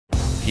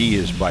he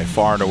is by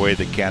far and away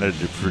the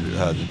candidate for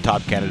the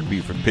top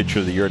candidate for pitcher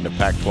of the year in the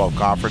Pac-12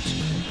 conference.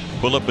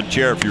 Pull up a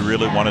chair if you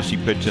really want to see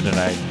pitching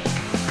tonight.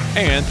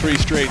 And 3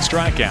 straight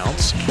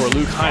strikeouts for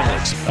Luke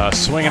Heimlich.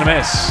 Swing and a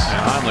miss.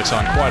 And Heimlich's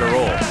on quite a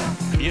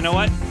roll. You know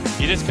what?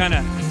 You just kind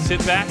of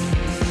sit back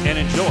and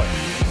enjoy.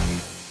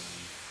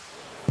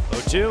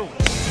 0-2.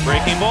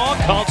 Breaking ball,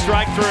 called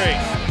strike 3.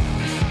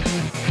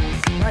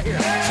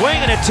 Swing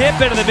and a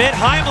tip into the mitt.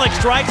 Heimlich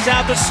strikes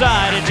out the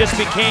side and just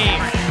became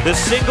the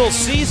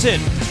single-season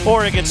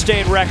Oregon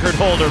State record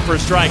holder for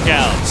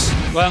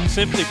strikeouts. Well,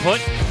 simply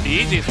put, the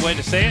easiest way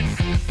to say it,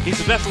 he's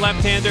the best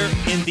left-hander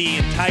in the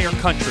entire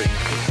country.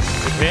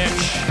 The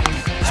pitch.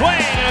 Swing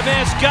and a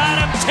miss. Got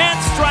him.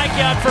 10th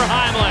strikeout for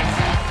Heimlich.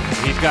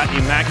 He's got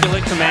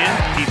immaculate command.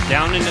 He's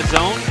down in the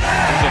zone.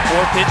 He's a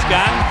 4-pitch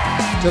guy.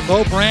 To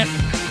Bo Brandt.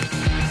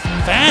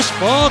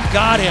 Fastball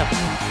got him.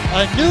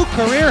 A new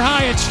career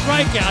high in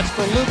strikeouts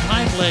for Luke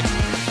Heimlich.